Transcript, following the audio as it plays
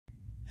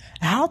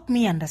Help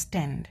me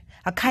understand.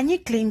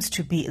 Khanyi claims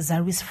to be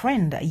Zari's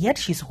friend, yet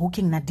she's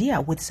hooking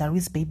Nadia with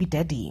Zari's baby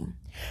daddy.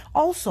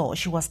 Also,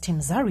 she was Team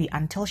Zari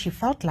until she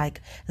felt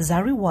like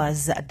Zari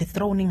was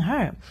dethroning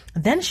her.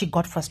 Then she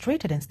got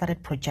frustrated and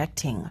started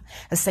projecting.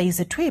 Says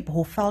a twip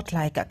who felt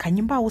like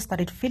Khanyi Mbau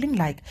started feeling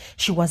like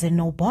she was a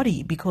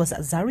nobody because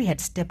Zari had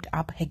stepped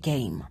up her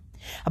game.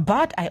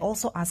 But I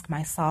also ask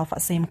myself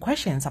same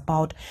questions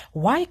about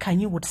why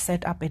Khanyi would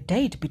set up a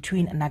date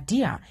between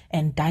Nadia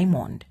and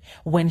Diamond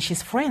when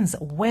she's friends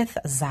with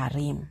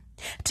Zari.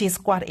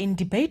 T-Squad in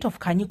debate of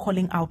Khanyi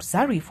calling out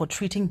Zari for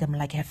treating them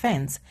like her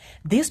fans.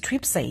 This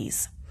trip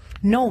says,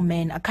 no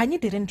man, Khanyi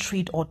didn't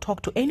treat or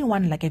talk to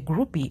anyone like a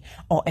groupie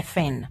or a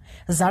fan.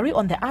 Zari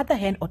on the other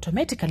hand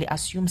automatically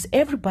assumes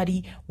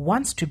everybody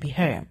wants to be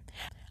her.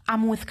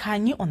 I'm with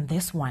Khanyi on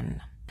this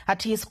one.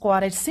 At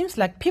T-Squad, it seems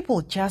like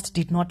people just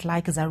did not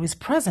like Zari's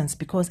presence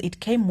because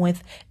it came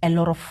with a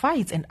lot of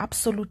fights and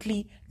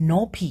absolutely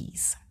no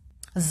peace.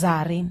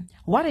 Zari,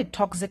 what a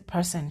toxic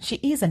person. She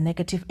is a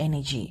negative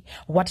energy.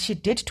 What she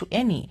did to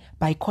Annie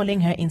by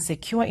calling her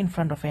insecure in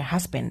front of her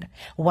husband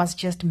was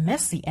just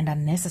messy and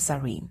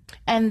unnecessary.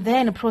 And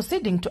then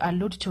proceeding to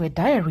allude to a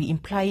diary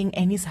implying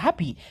Annie's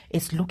happy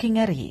is looking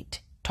at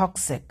it.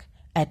 Toxic,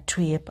 a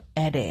twip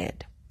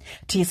added.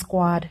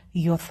 T-Squad,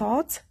 your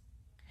thoughts?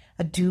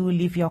 Do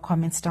leave your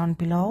comments down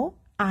below.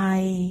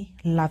 I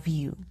love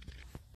you.